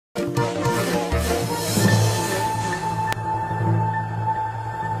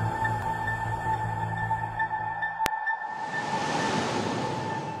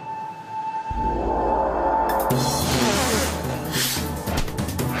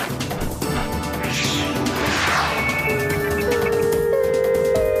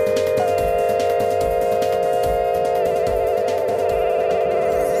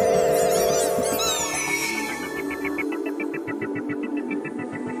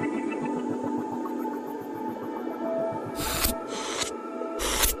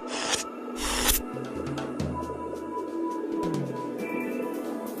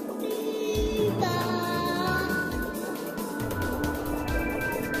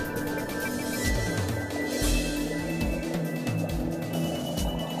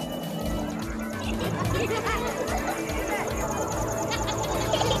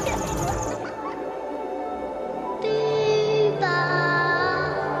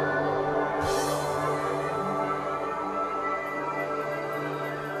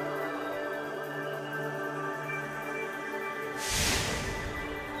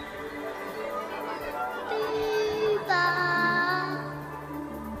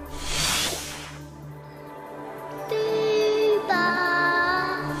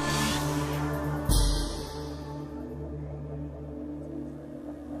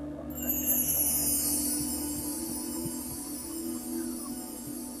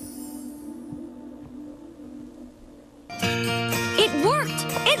It worked!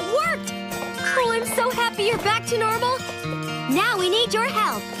 It worked! Oh, I'm so happy you're back to normal. Now we need your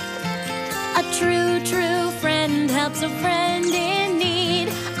help. A true, true friend helps a friend in need.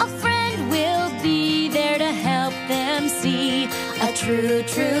 A friend will be there to help them see. A true,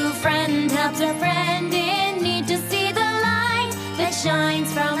 true friend helps a friend in need to see the light that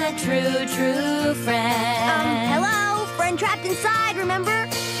shines from a true, true friend. Hello? Friend trapped inside, remember?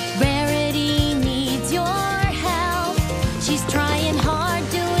 Rarity needs your help. She's trying hard,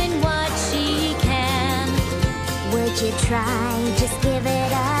 doing what she can. Would you try? Just give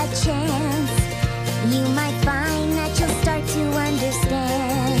it a chance. You might find that you'll start to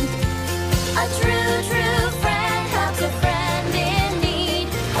understand. A true, true friend helps a friend in need.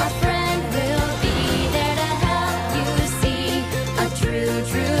 A friend will be there to help you see. A true,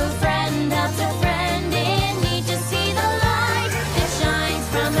 true friend helps a friend in need to see the light that shines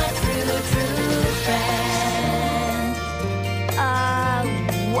from a true, true friend.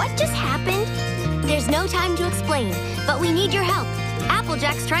 What just happened? There's no time to explain, but we need your help.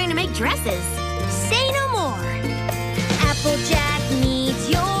 Applejack's trying to make dresses. Say no more. Applejack needs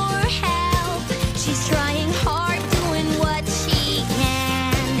your help. She's trying hard, doing what she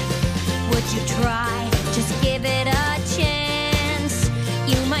can. Would you try? Just give it a chance.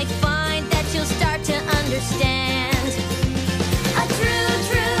 You might find that you'll start to understand. A true,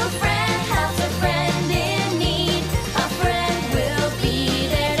 true friend helps a friend in need. A friend will be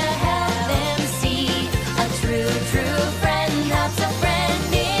there to help them see. A true, true friend helps a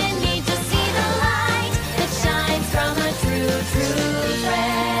friend in need to see the light that shines from a true, true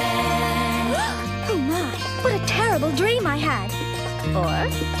friend. Oh my, what a terrible dream I had. Or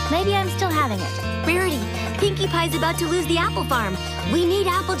maybe I'm still having it. Rarity, Pinkie Pie's about to lose the apple farm. We need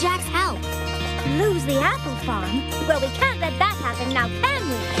Applejack's help. Lose the apple farm? Well, we can't let that happen now, can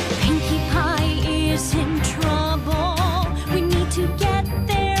we? Pinkie Pie is in trouble. We need to get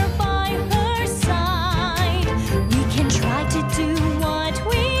there by her side. We can try to do what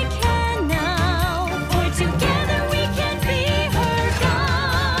we can now, for together we can be her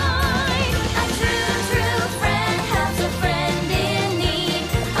guide. A true, true friend helps a friend in need.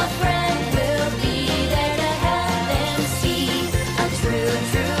 A friend will be there to help them see. A true,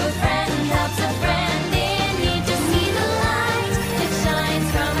 true friend helps a friend in need to see the light that shines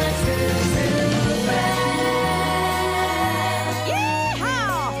from a true, true friend.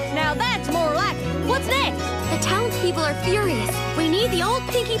 Yeehaw! Now that's more like it. What's next? The townspeople are furious. We need the old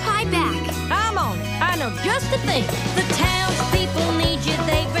Pinkie Pie back. I'm on it. I know just the thing. The townspeople need